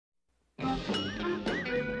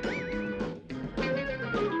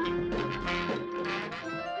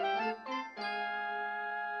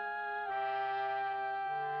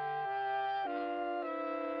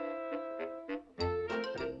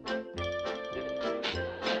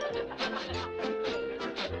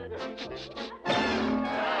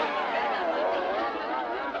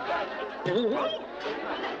Oh,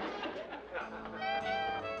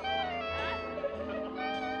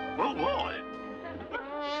 boy.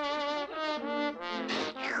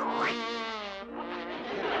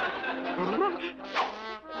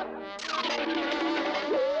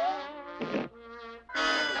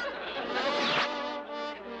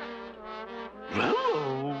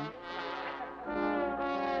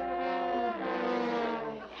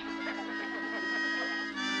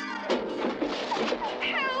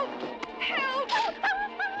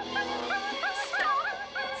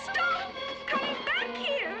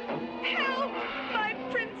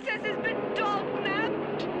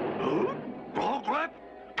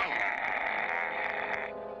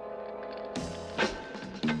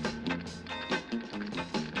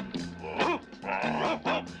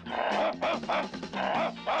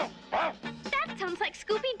 That sounds like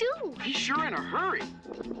Scooby-Doo. He's sure in a hurry.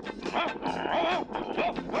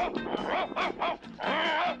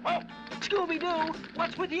 Scooby-Doo,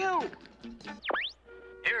 what's with you?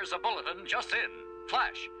 Here's a bulletin just in.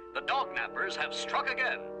 Flash, the Dognappers have struck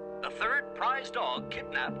again. The third prize dog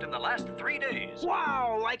kidnapped in the last 3 days.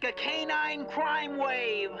 Wow, like a canine crime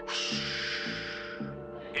wave.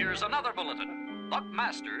 Here's another bulletin. Buck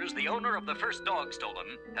Masters, the owner of the first dog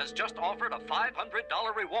stolen, has just offered a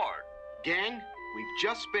 $500 reward. Gang, we've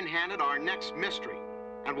just been handed our next mystery.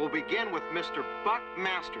 And we'll begin with Mr. Buck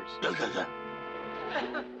Masters.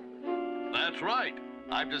 That's right.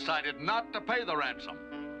 I've decided not to pay the ransom.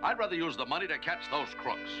 I'd rather use the money to catch those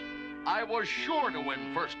crooks. I was sure to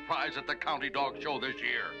win first prize at the County Dog Show this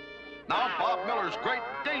year. Now Bob Miller's Great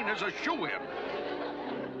Dane is a shoo-in.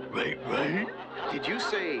 Great Dane? Did you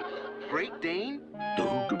say Great Dane?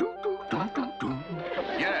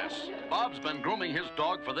 Yes, Bob's been grooming his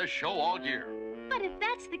dog for this show all year. But if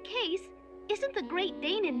that's the case, isn't the Great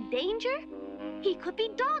Dane in danger? He could be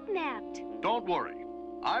dog-napped. Don't worry.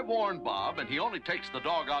 I warned Bob, and he only takes the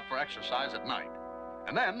dog out for exercise at night.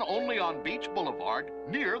 And then only on Beach Boulevard,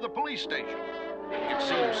 near the police station. It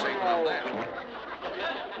seems safe out there.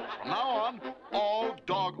 From now on, all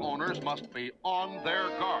dog owners must be on their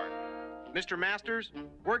guard. Mr. Masters,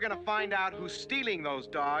 we're gonna find out who's stealing those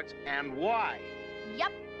dogs and why.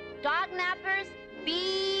 Yep. Dognappers,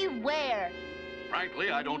 beware. Frankly,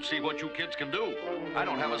 I don't see what you kids can do. I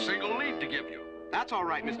don't have a single lead to give you. That's all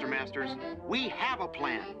right, Mr. Masters. We have a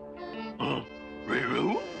plan.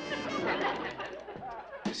 Ruru?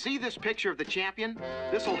 See this picture of the champion?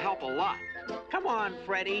 This'll help a lot. Come on,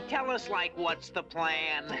 Freddy, tell us, like, what's the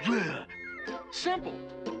plan? Simple.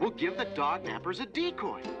 We'll give the Dognappers a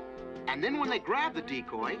decoy. And then when they grab the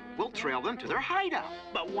decoy, we'll trail them to their hideout.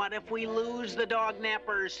 But what if we lose the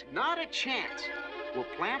Dognappers? Not a chance. We'll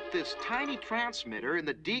plant this tiny transmitter in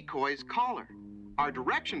the decoy's collar. Our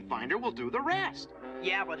direction finder will do the rest.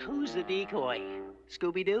 Yeah, but who's the decoy?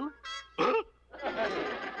 Scooby-Doo?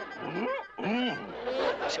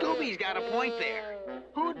 Scooby's got a point there.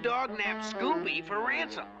 Who'd dognap Scooby for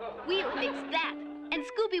ransom? We'll fix that, and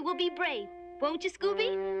Scooby will be brave. Won't you,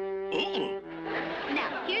 Scooby?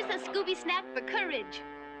 Now, here's a Scooby snack for courage.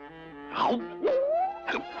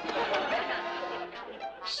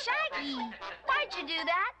 Shaggy, why'd you do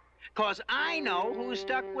that? 'Cause I know who's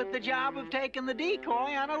stuck with the job of taking the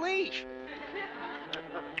decoy on a leash.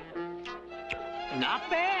 Not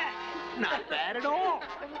bad. Not bad at all.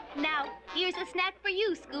 Now, here's a snack for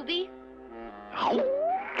you, Scooby.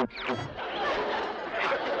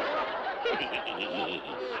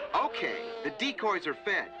 Okay, the decoys are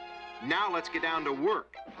fed. Now let's get down to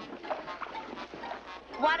work.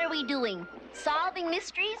 What are we doing? Solving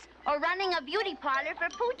mysteries or running a beauty parlor for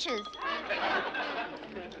pooches?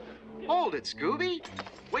 Hold it, Scooby.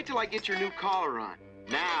 Wait till I get your new collar on.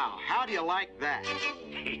 Now, how do you like that?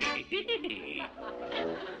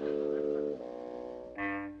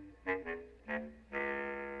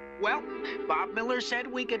 Well, Bob Miller said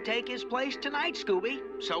we could take his place tonight, Scooby.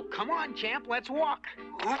 So come on, champ, let's walk.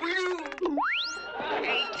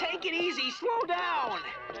 Hey, take it easy, slow down.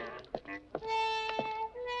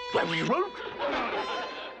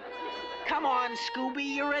 Come on,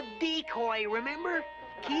 Scooby, you're a decoy, remember?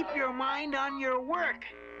 Keep your mind on your work.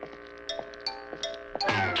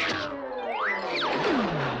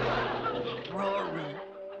 Rory.